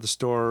sales at the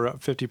store are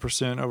up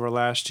 50% over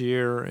last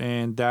year,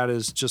 and that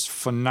is just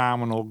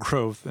phenomenal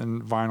growth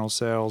in vinyl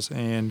sales.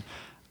 And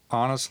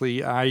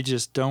honestly, I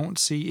just don't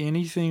see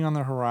anything on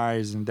the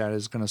horizon that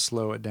is going to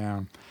slow it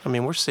down. I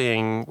mean, we're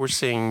seeing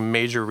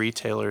major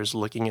retailers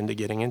looking into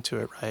getting into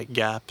it, right?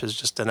 Gap has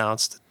just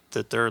announced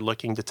that they're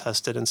looking to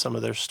test it in some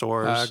of their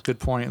stores. Good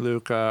point,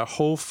 Luke.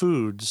 Whole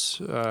Foods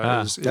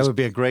that would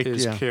be a great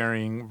is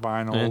carrying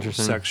vinyl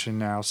section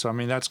now. So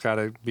that's got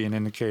to be an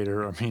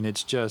indicator.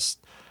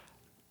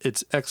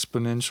 It's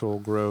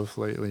exponential growth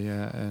lately,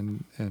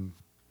 and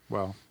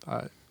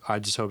I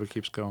just hope it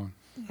keeps going.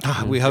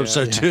 We hope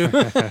so too.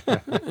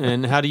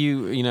 And how do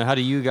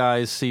you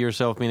guys see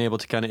yourself being able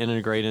to kind of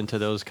integrate into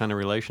those kind of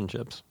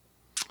relationships?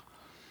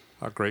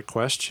 A great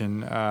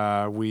question.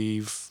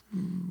 We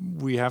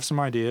have some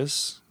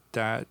ideas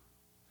that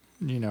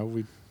we.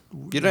 You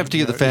don't have to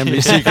give the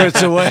family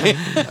secrets away.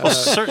 Well,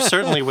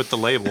 certainly with the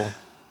label,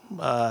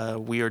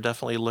 we are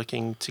definitely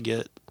looking to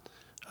get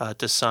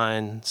to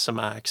sign some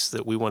acts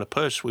that we want to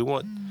push. We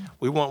want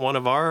one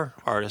of our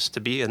artists to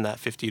be in that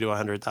 50 to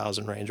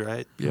 100,000 range,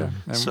 right? Yeah.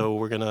 So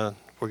we're gonna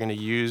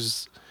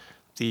use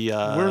the.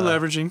 We're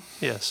leveraging.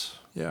 Yes.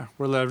 Yeah,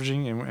 we're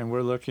leveraging, and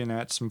we're looking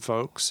at some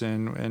folks,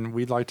 and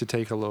we'd like to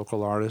take a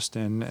local artist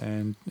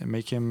and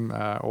make him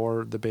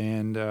or the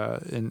band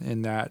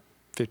in that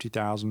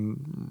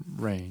 50,000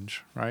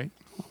 range, right?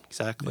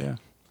 Exactly. Yeah.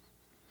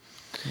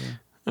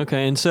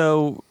 Okay, and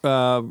so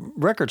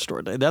Record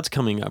Store Day, that's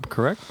coming up,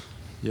 correct?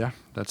 Yeah,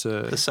 that's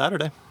this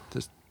Saturday.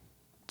 This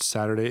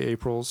Saturday,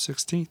 April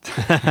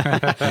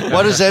 16th.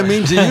 What does that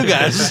mean to you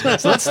guys?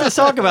 So let's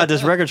talk about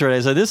this Record Store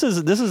Day. So this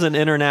is an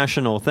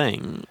international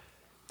thing.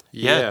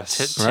 Yeah,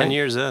 Yes. 10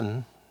 years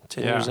in.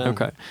 10 Yeah. years in.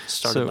 Okay.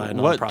 Started by a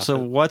nonprofit. So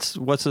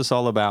what's this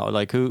all about?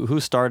 Like who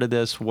started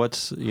this?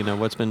 What's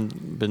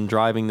been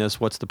driving this?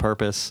 What's the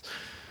purpose?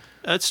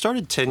 It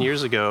started 10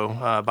 years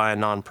ago by a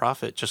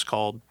nonprofit just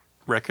called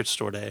Record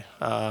Store Day.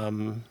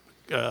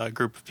 A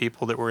group of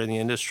people that were in the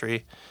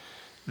industry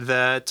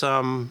that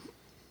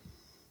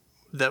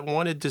that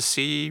wanted to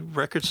see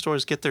record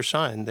stores get their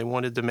shine. They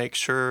wanted to make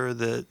sure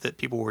that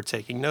people were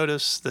taking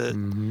notice,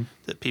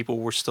 that people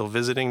were still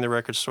visiting the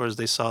record stores.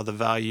 They saw the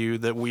value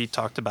that we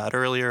talked about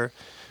earlier,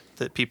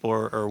 that people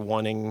are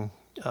wanting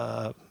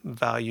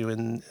value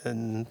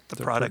in the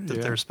product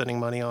that they're spending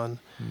money on.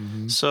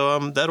 So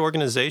that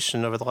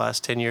organization over the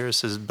last 10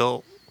 years has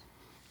built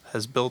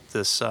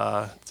this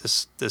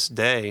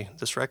day,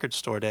 this record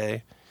store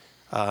day,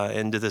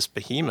 into this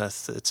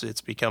behemoth.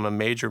 It's become a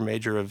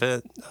major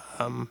event.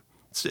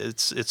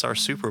 It's our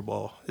Super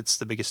Bowl. It's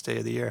the biggest day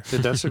of the year.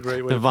 That's a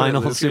great way The to put it,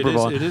 vinyl Luke. Super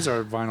Bowl. It is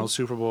our vinyl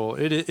Super Bowl.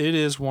 It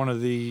is one of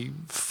the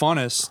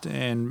funnest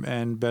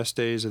and best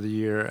days of the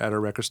year at a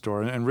record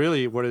store. And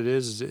really what it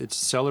is it's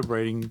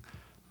celebrating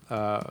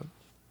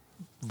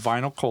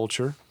vinyl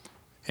culture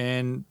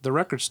and the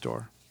record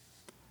store.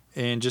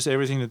 And just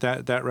everything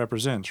that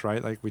represents,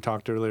 right? Like we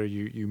talked earlier,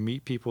 you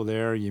meet people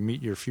there, you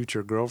meet your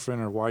future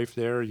girlfriend or wife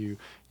there, you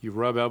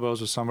rub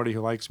elbows with somebody who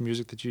likes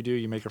music that you do,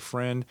 you make a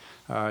friend,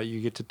 you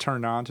get to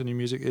turn on to new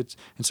music.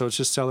 And so it's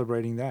just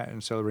celebrating that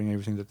and celebrating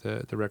everything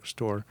that the record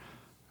store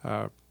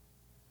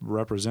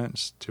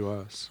represents to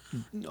us.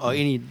 Or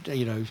you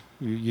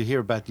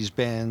hear about these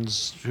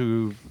bands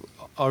who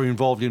are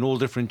involved in all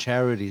different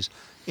charities.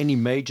 Any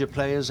major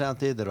players out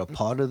there that are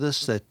part of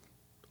this, that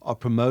are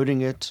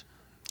promoting it?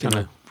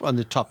 On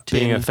the top 10.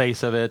 Being a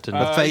face of it. And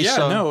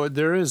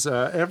There is.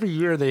 Every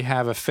year they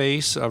have a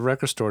face of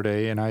Record Store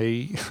Day, and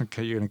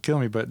okay, you're going to kill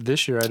me, but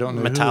this year I don't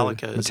know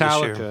Metallica who. is this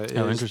year.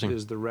 Metallica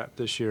is the rep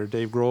this year.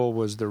 Dave Grohl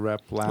was the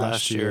rep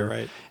last year.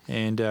 Right.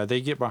 And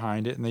they get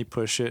behind it, and they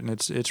push it, and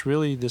it's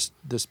really this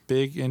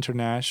big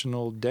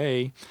international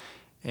day,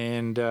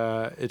 and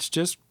it's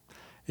just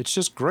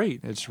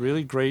great. It's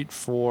really great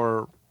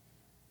for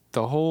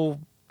the whole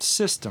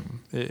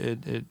system.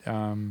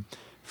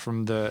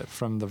 From the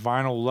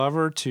vinyl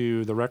lover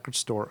to the record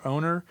store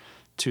owner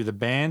to the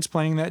bands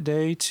playing that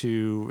day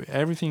to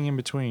everything in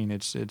between.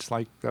 It's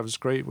like, that was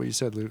great what you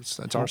said, Luke.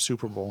 It's our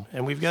Super Bowl.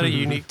 And we've got a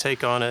unique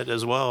take on it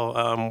as well.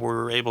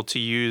 We're able to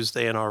use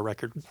the A&R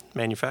record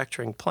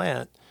manufacturing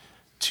plant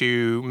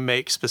to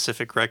make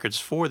specific records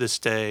for this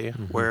day,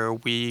 where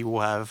we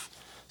will have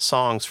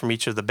songs from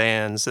each of the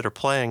bands that are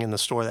playing in the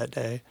store that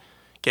day.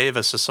 Gave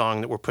us a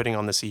song that we're putting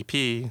on this EP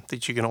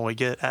that you can only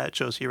get at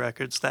Josey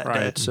Records that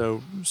day. Right.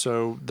 So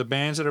the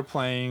bands that are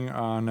playing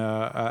on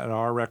at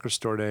our Record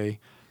Store Day.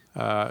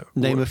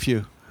 Name a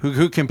few.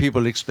 Who can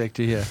people expect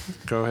to hear?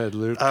 Go ahead,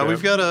 Luke.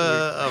 We've got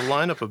a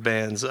lineup of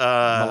bands.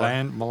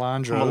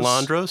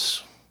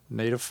 Melandros.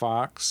 Native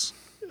Fox.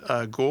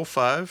 Ghoul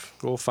 5.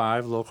 Ghoul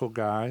 5, local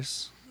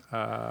guys.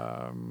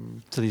 So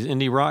these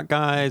indie rock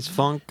guys,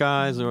 funk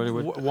guys, or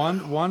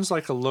one's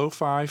like a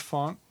lo-fi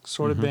funk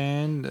sort of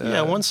band.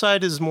 One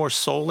side is more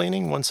soul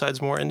leaning, one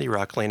side's more indie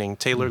rock leaning.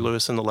 Taylor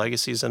Lewis and the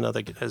Legacy is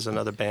another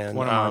band.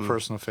 One of my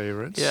personal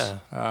favorites.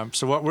 Yeah.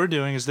 So what we're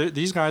doing is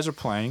these guys are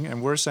playing,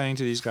 and we're saying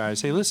to these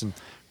guys, hey, listen,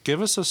 give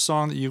us a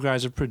song that you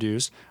guys have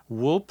produced.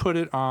 We'll put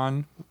it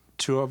on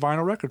to a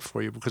vinyl record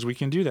for you, because we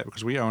can do that,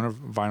 because we own a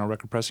vinyl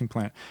record pressing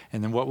plant.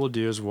 And then what we'll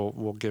do is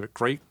we'll give it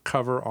great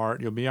cover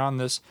art. You'll be on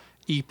this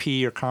EP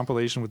or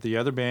compilation with the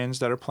other bands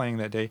that are playing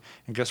that day,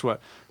 and guess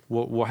what?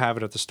 We'll have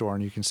it at the store,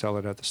 and you can sell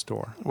it at the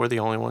store. We're the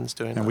only ones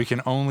doing that. We're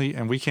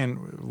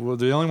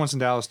the only ones in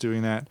Dallas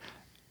doing that,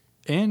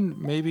 and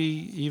maybe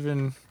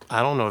even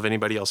I don't know of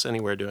anybody else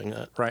anywhere doing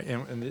that. Right,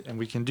 and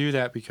we can do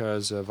that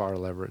because of our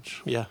leverage.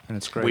 Yeah, and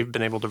it's great. We've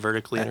been able to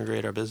vertically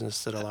integrate our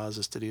business that allows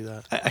us to do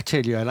that. I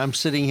tell you, and I'm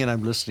sitting here and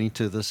I'm listening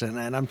to this,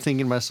 and I'm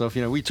thinking to myself,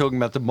 we're talking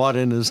about the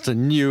modernist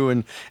and new,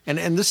 and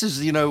this is,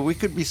 we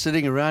could be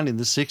sitting around in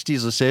the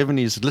 60s or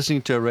 70s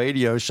listening to a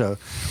radio show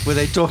where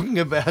they're talking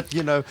about,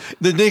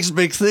 the next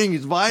big thing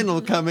is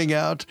vinyl coming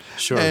out.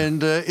 Sure.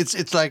 And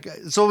it's like,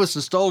 it's almost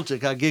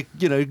nostalgic. I get,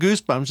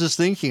 goosebumps just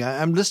thinking.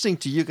 I'm listening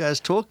to you guys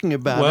talking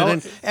about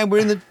it, and we're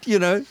in the,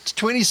 it's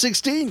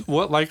 2016.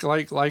 What,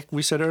 like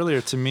we said earlier,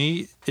 to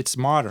me, it's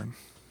modern.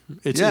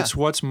 It's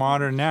what's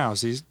modern now.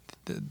 Is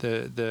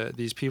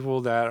these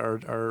people that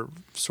are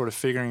sort of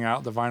figuring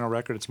out the vinyl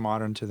record, it's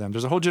modern to them.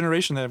 There's a whole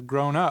generation that have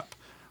grown up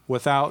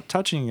without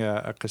touching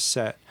a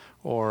cassette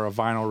or a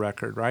vinyl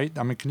record, right?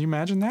 I mean, can you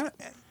imagine that?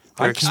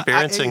 They're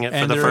experiencing it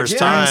for the first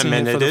time,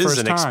 and it is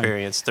an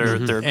experience. They're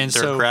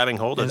grabbing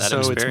hold of that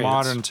experience. And so it's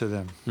modern to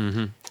them.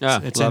 Mm-hmm.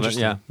 Yeah, it's love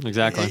interesting. It. Yeah,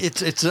 exactly.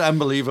 It's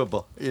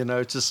unbelievable.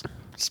 It's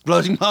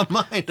blowing my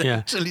mind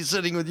actually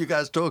sitting with you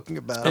guys talking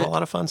about it. A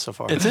lot of fun so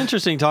far. It's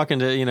interesting talking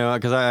to,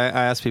 because I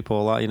ask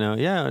people a lot,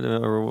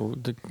 or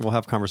we'll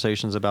have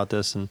conversations about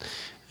this, and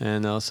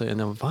they'll say,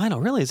 no,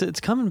 vinyl, really? It's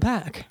coming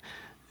back.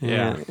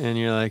 Yeah. And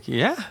you're like,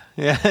 yeah,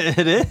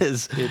 it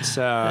is. It's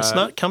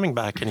not coming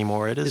back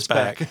anymore. It's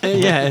back. It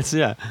is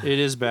back. It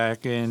is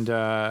back, and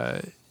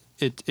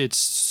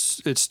it's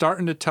it's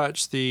starting to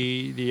touch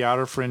the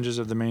outer fringes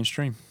of the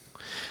mainstream.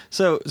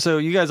 So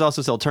you guys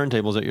also sell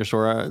turntables at your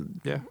store.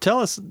 Yeah. Tell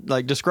us,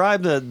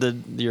 describe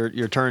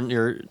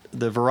the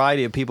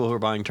variety of people who are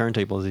buying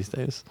turntables these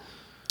days.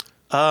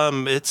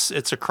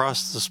 It's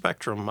across the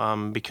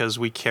spectrum because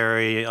we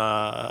carry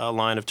a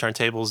line of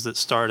turntables that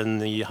start in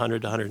the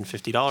 $100 to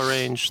 $150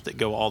 range that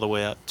go all the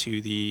way up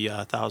to the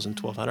 $1,000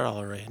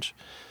 $1,200 range.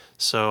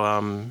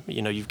 So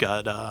you've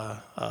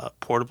got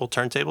portable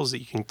turntables that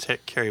you can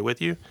carry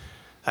with you.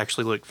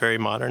 Actually look very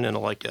modern in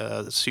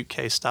a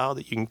suitcase style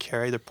that you can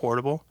carry. They're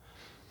portable.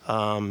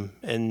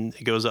 And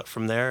it goes up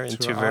from there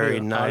into very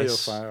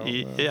nice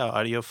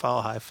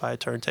audiophile, hi-fi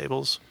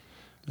turntables.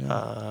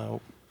 Yeah.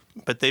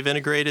 But they've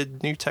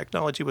integrated new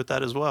technology with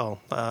that as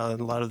well. A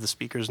lot of the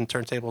speakers and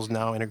turntables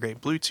now integrate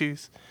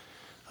Bluetooth.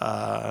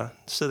 So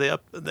they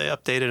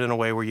update it in a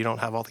way where you don't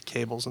have all the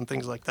cables and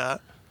things like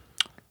that.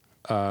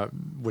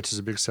 Which is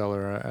a big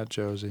seller at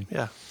Josey.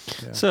 Yeah.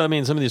 So, I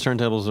mean, some of these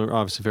turntables are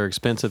obviously very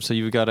expensive, so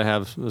you've got to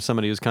have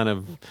somebody who's kind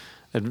of,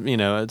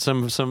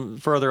 some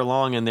further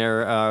along in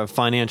their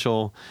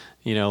financial,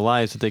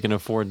 lives that they can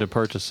afford to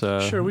purchase.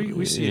 Sure,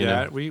 we see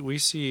that. We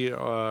see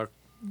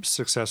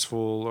successful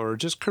or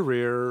just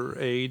career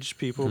age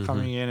people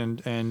coming in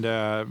and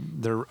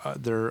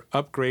they're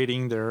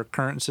upgrading their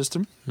current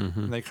system.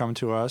 And they come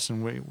to us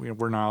and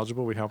we're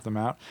knowledgeable. We help them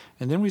out.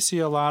 And then we see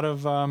a lot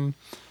of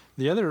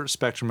the other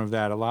spectrum of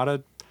that, a lot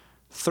of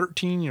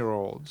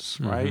 13-year-olds,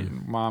 right?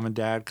 Mom and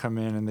dad come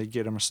in and they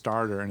get them a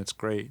starter, and it's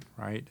great,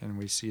 right? And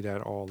we see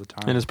that all the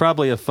time. And it's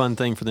probably a fun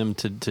thing for them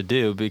to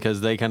do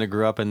because they kind of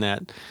grew up in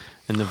that,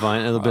 in the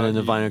a little bit in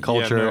the vinyl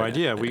culture. You have no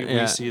idea.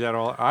 We see that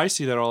all. I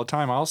see that all the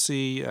time. I'll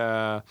see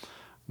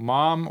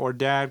mom or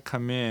dad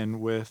come in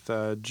with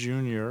a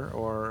junior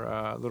or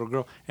a little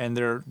girl, and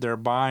they're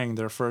buying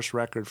their first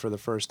record for the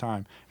first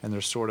time, and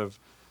they're sort of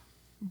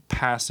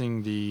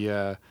passing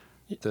the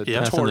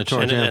torch,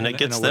 and it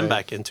gets them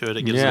back into it.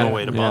 It gives them a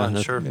way to bond.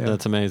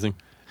 That's amazing.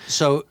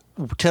 So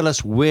tell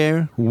us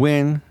where,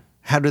 when,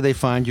 how do they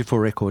find you for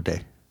Record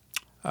Day?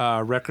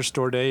 Record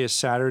Store Day is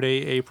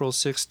Saturday, April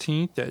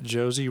 16th at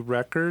Josey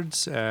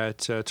Records at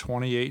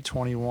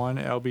 2821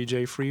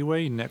 LBJ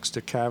Freeway next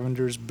to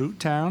Cavender's Boot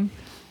Town.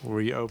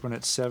 We open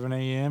at 7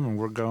 a.m. and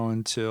we're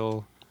going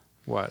till,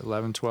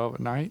 11, 12 at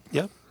night?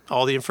 Yep.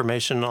 All the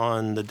information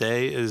on the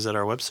day is at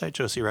our website,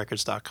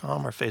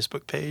 joseyrecords.com, our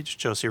Facebook page,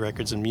 Josey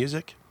Records and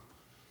Music.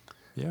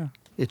 Yeah.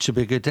 It should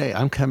be a good day.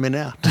 I'm coming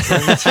out.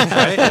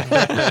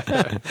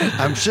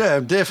 I'm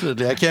sure,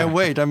 definitely. I can't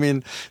wait. I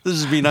mean,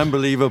 this has been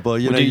unbelievable.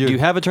 Do you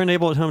have a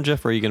turntable at home,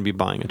 Jeff, or are you going to be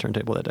buying a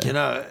turntable that day?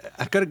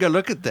 I've got to go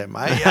look at them.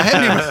 I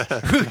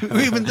haven't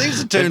who even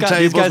thinks of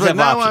turntables, but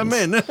now options.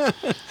 I'm in.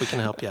 We can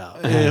help you out.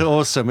 Yeah,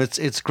 awesome.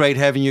 It's great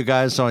having you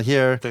guys on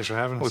here. Thanks for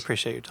having us. We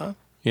appreciate your time.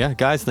 Yeah,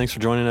 guys, thanks for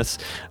joining us.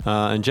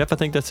 And Jeff, I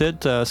think that's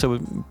it. So we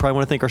probably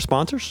want to thank our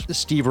sponsors.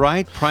 Steve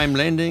Wright, Prime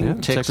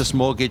Lending,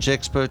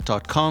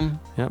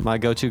 TexasMortgageExpert.com. Yeah, my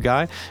go-to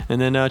guy. And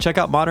then check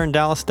out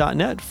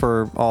moderndallas.net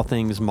for all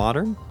things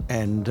modern.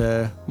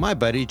 And my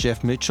buddy,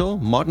 Jeff Mitchell,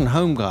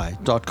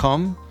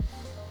 modernhomeguy.com.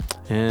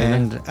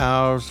 And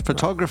our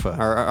photographer.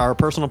 Our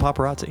personal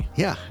paparazzi.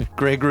 Yeah,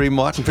 Gregory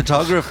Martin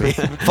Photography.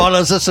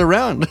 Follows us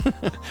around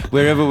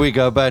wherever we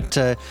go. But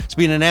it's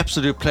been an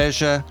absolute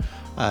pleasure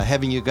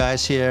having you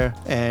guys here,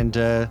 and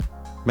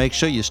make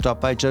sure you stop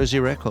by Josey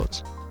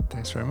Records.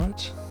 Thanks very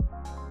much.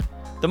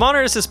 The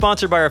Modernist is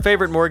sponsored by our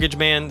favorite mortgage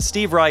man,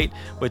 Steve Wright,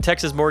 with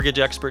Texas Mortgage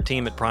Expert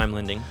Team at Prime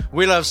Lending.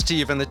 We love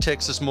Steve and the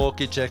Texas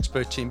Mortgage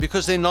Expert Team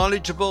because they're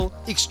knowledgeable,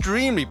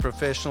 extremely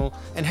professional,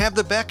 and have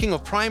the backing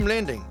of Prime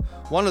Lending,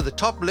 one of the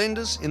top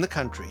lenders in the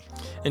country.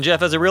 And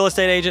Jeff, as a real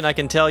estate agent, I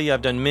can tell you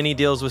I've done many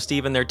deals with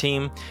Steve and their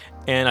team,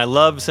 and I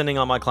love sending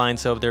all my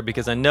clients over there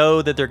because I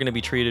know that they're going to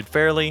be treated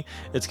fairly.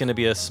 It's going to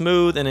be a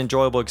smooth and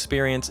enjoyable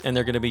experience, and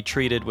they're going to be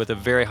treated with a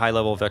very high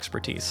level of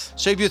expertise.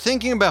 So if you're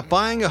thinking about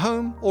buying a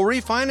home or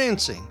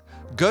refinancing,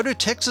 go to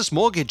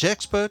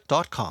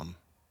TexasMortgageExpert.com.